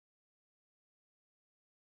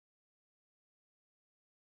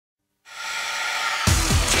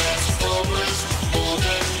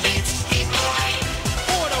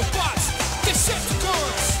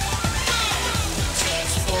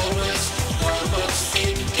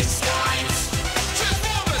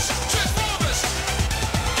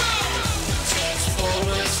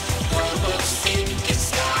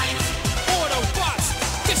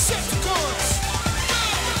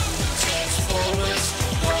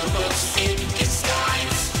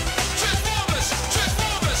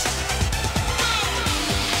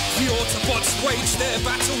their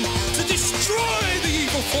battle to destroy the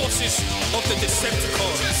evil forces of the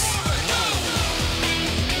Decepticons.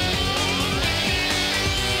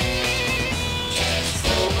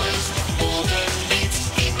 Transformers, more than meets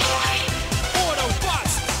the eye.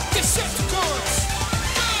 Autobots, Decepticons.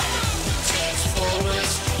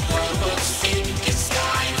 Transformers, robots in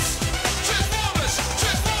disguise. Transformers,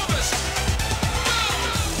 Transformers.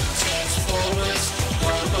 Transformers,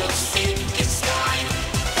 robots in disguise.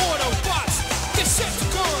 Autobots,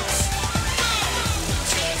 Decepticons.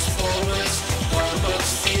 Transformers,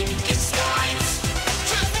 robots in disguise.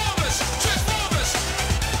 Transformers, Transformers.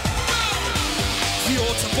 The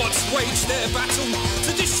Autobots wage their battle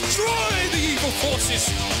to destroy the evil forces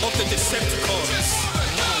of the Decepticons.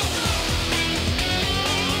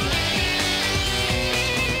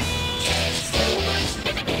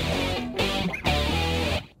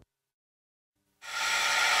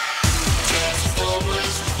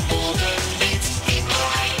 Transformers, more than meets the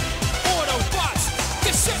eye. Autobots,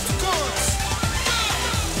 Decepticons.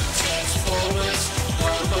 Transformers,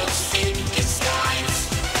 robots in disguise.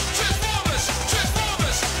 Transformers,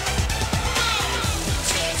 Transformers.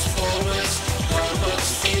 Transformers,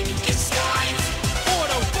 robots in disguise.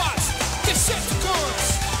 Autobots, Decepticons.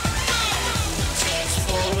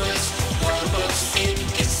 Transformers, robots in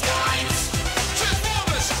disguise.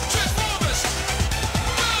 Transformers, Transformers.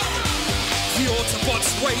 The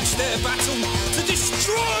Autobots wage their battle to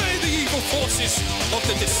destroy the evil forces of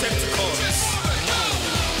the Decepticons.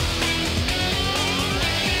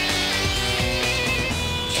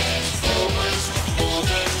 Transformers, more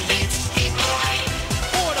than meets the eye.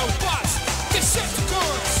 Autobots,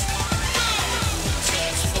 Decepticons.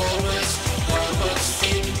 Transformers, robots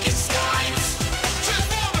in disguise.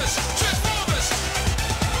 Transformers, Transformers.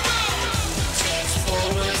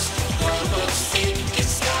 Transformers, robots in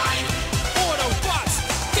disguise. Autobots,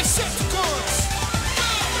 Decepticons.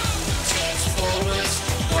 Transformers,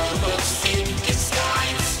 robots in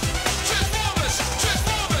disguise. Transformers,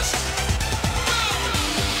 Transformers.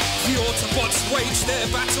 The Autobots wage their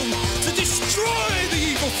battle to destroy the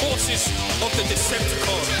evil forces of the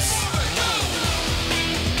Decepticons.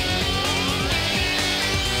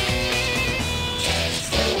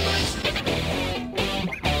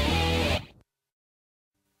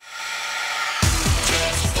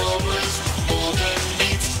 Transformers, more than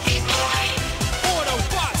meets the eye.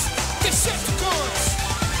 Autobots, Decepticons.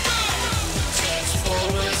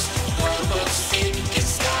 Transformers, robots in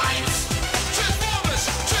disguise. Transformers,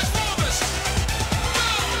 Transformers.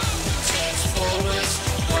 Transformers,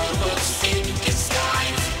 robots in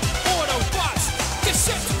disguise. Autobots,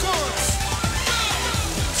 Decepticons.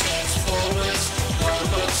 Transformers,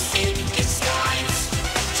 robots in disguise.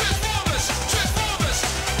 Transformers, Transformers.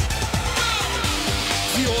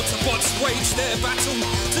 The Autobots wage their battle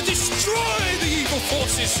to destroy the evil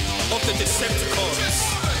forces of the Decepticons.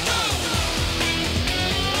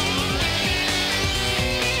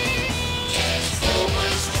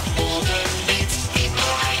 Transformers, more than meets the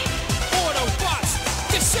eye. Autobots,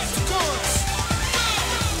 Decepticons.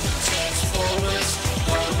 Transformers,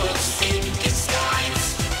 robots in disguise.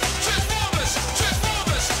 Transformers,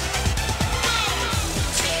 Transformers.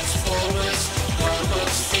 Transformers,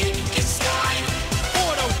 robots in disguise.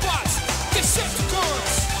 Autobots,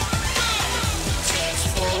 Decepticons.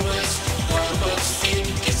 Transformers, robots in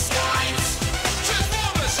disguise.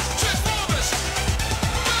 Transformers, Transformers.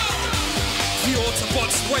 The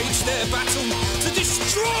Autobots wage their battle to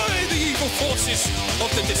destroy the evil forces of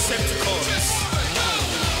the Decepticons.